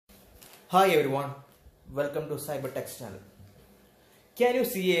Hi everyone, welcome to CyberTech channel. Can you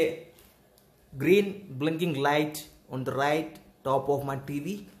see a green blinking light on the right top of my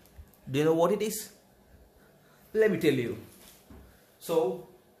TV? Do you know what it is? Let me tell you. So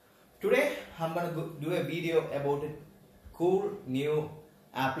today I'm gonna do a video about a cool new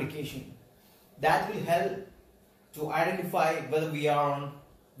application that will help to identify whether we are on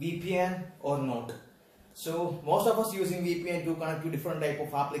VPN or not. So most of us using VPN to connect to different type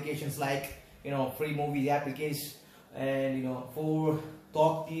of applications like free movie applications and for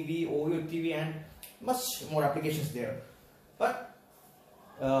talk TV, audio TV and much more applications there. But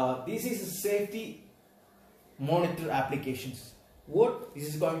this is a safety monitor applications. What this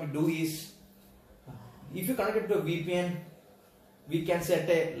is going to do is, if you connect it to a VPN, we can set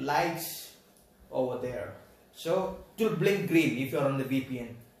a lights over there. So it will blink green if you are on the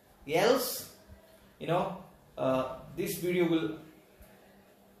VPN. Else, this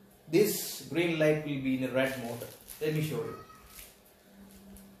green light will be in a red mode. Let me show you.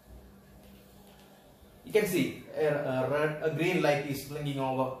 You can see a green light is blinking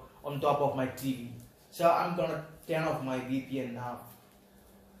over on top of my TV. So I'm gonna turn off my VPN now.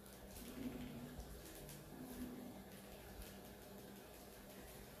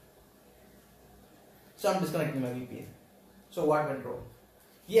 So I'm disconnecting my VPN. So what went wrong?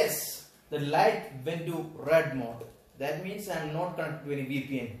 Yes, the light went to red mode. That means I'm not connected to any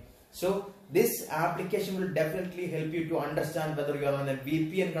VPN. So this application will definitely help you to understand whether you are on a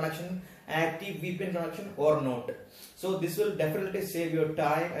VPN connection, active VPN connection or not. So this will definitely save your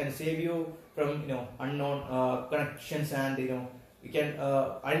time and save you from unknown connections, and you can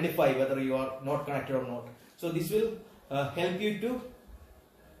identify whether you are not connected or not. So this will help you to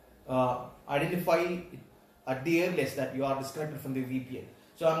identify at the earliest that you are disconnected from the VPN.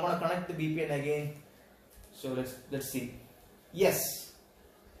 So I'm going to connect the VPN again. So let's see. Yes,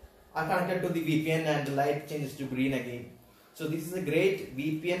 I connected to the VPN and the light changes to green again. So this is a great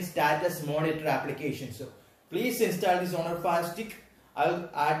VPN status monitor application. So please install this on your Fire Stick. I'll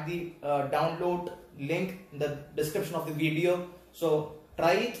add the download link in the description of the video. So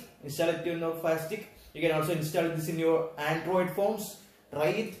try it, install it on your Fire Stick. You can also install this in your Android phones. Try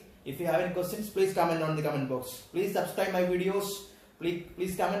it. If you have any questions, please comment on the comment box. Please subscribe my videos.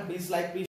 Please comment, please like, please